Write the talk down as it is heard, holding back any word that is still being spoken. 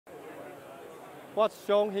What's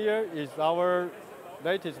shown here is our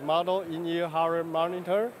latest model in-ear heart rate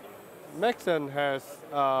monitor. Maxon has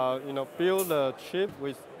built a chip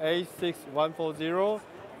with A6140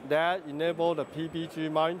 that enable the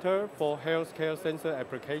PPG monitor for healthcare sensor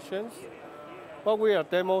applications. What we are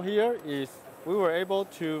demo here is we were able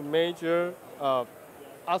to measure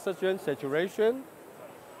oxygen saturation,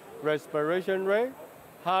 respiration rate,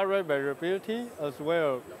 heart rate variability, as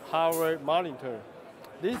well as heart rate monitor.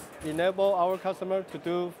 This enables our customer to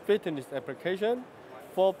do fitness application.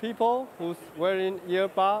 For people who's wearing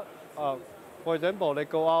earbuds, for example, they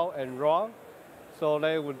go out and run, so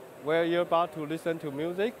they would wear earbuds to listen to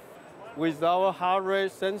music. With our heart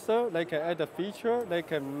rate sensor, they can add a feature. They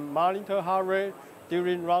can monitor heart rate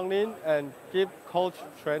during running and give coach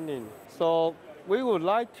training. So we would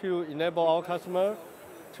like to enable our customer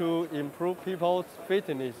to improve people's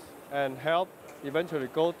fitness and help eventually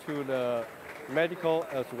go to the medical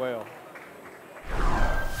as well.